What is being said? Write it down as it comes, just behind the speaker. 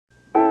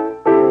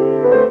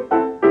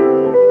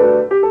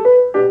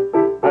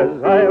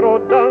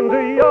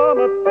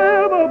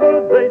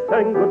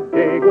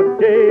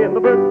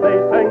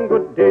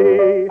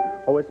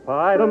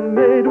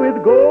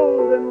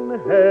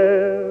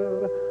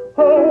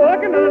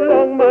walking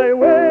along my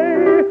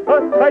way. A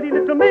tidy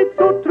little maid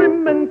so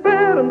trim and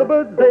fair, and the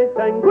birds they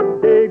sang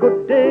good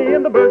day,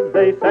 and the birds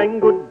they sang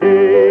good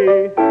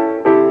day.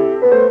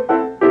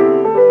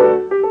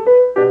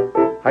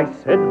 I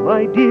said,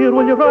 my dear,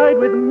 will you ride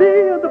with me?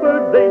 And the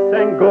birds they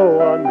sang go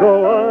on,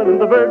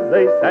 and the birds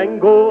they sang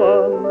go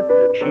on.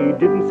 She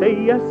didn't say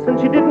yes and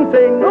she didn't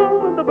say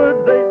no, and the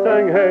birds they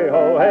sang hey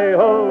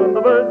ho, and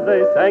the birds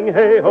they sang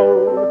hey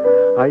ho.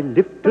 I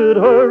lifted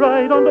her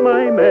right onto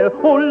my mare,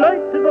 oh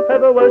light as a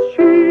feather was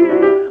she.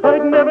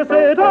 I'd never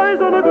set eyes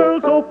on a girl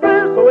so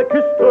fair, so I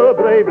kissed her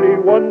bravely,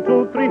 1,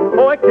 2, 3.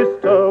 Oh, I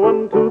kissed her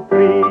 1, 2,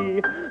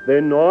 3.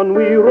 Then on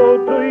we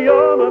rode to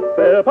Yarmouth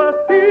fair, past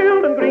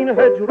field and green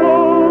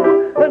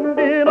hedgerow, and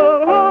in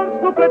our hearts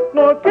no fret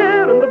nor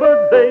care, and the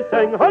birds they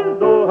sang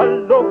hallo,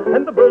 hallo,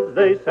 and the birds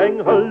they sang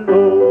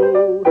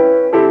hallo.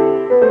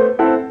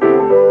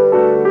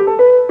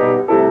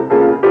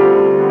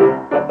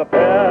 But the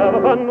fair,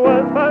 the fun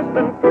was fast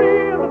and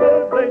free, and the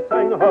birds they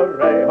sang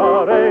hooray,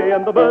 hooray,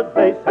 and the birds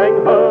they sang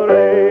hooray.